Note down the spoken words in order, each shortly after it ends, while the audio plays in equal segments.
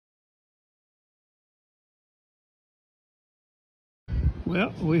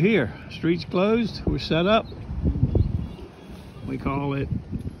Well, we're here. Street's closed. We're set up. We call it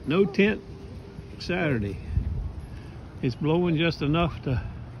No Tent Saturday. It's blowing just enough to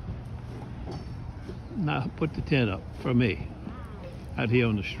not put the tent up for me out here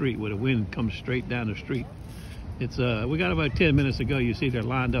on the street where the wind comes straight down the street. It's we got about 10 minutes to go. You see they're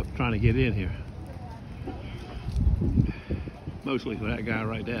lined up trying to get in here. Mostly for that guy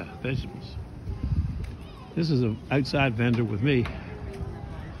right there, vegetables. This is an outside vendor with me.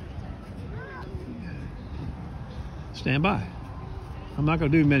 Stand by. I'm not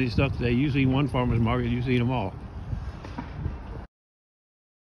going to do many stuff today. You've seen one farmer's market, you've seen them all.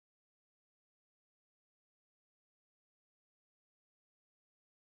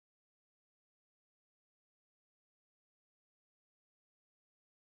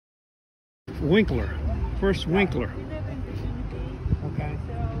 Winkler, first Winkler. Okay.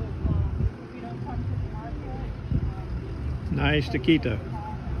 Nice taquito.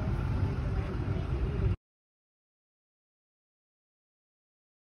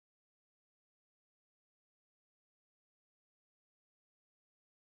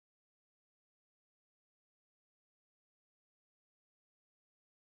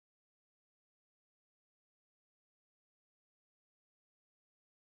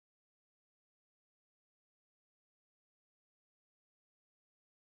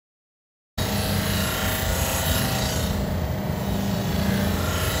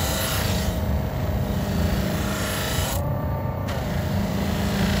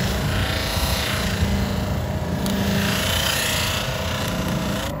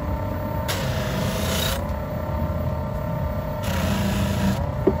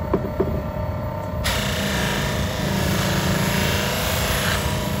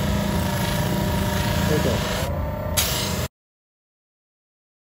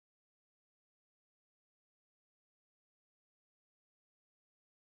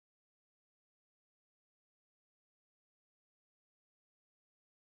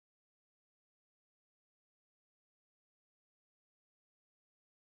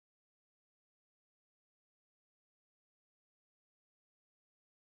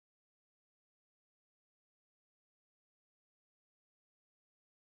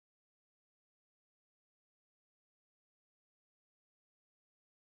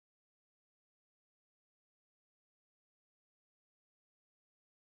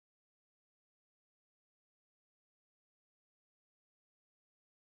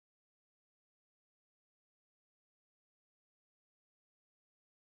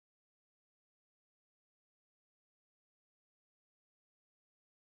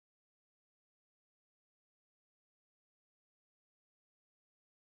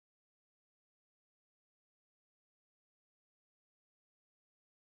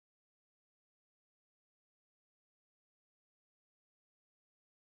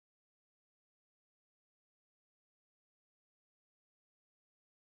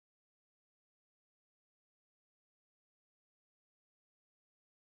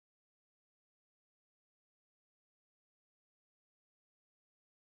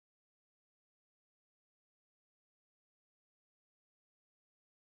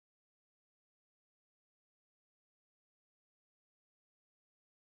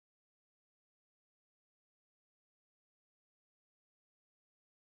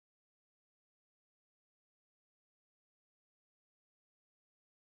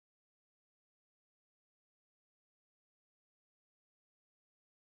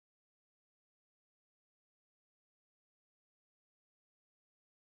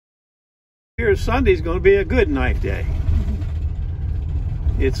 Here Sunday's going to be a good knife day.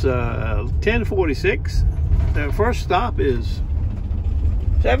 It's 10:46. The first stop is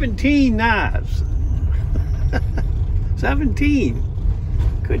 17 knives. 17.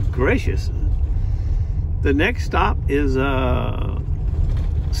 Good gracious. The next stop is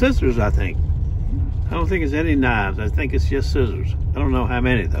scissors, I think. I don't think it's any knives. I think it's just scissors. I don't know how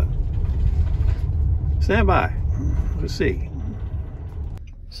many though. Stand by. Let's see.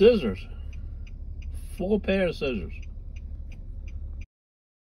 Scissors. 4 pairs of scissors.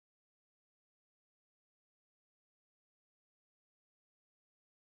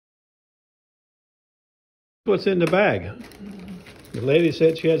 What's in the bag? The lady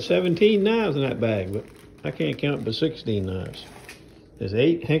said she had 17 knives in that bag, but I can't count but 16 knives. There's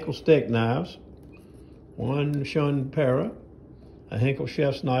 8 Henkel steak knives, 1 Shun para, a Henkel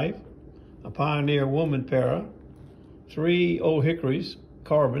chef's knife, a Pioneer woman para, 3 Old Hickories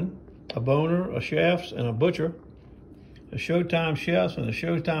carbon, a boner, a chef's, and a butcher, a Showtime chef's, and a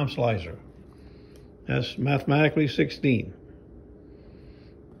Showtime slicer. That's mathematically 16.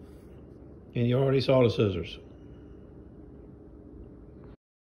 And you already saw the scissors.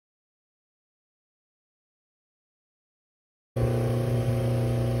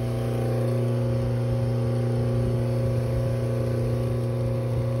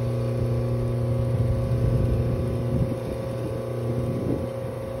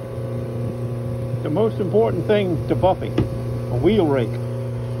 most important thing to buffing, a wheel rake.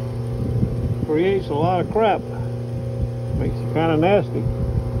 Creates a lot of crap. Makes it kind of nasty.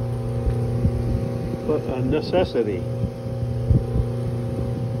 But a necessity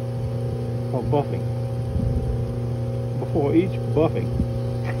of buffing. Before each buffing,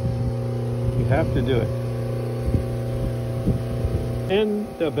 you have to do it. And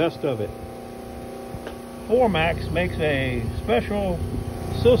the best of it, Formax makes a special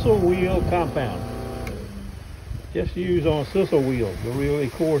sisal wheel compound. Just use on sisal wheels, the really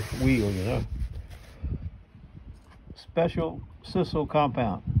coarse wheel, you know. Special sisal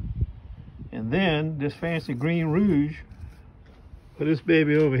compound. And then this fancy green rouge for this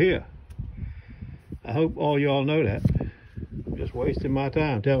baby over here. I hope all y'all know that. I'm just wasting my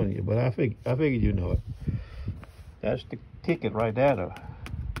time telling you, but I figured you know it. That's the ticket right there, though.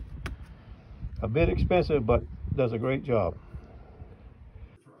 A bit expensive, but does a great job.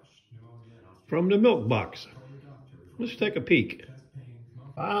 From the milk box, let's take a peek.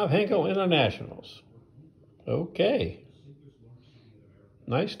 5 Henkel Internationals. Okay.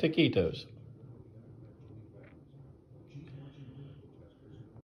 Nice taquitos.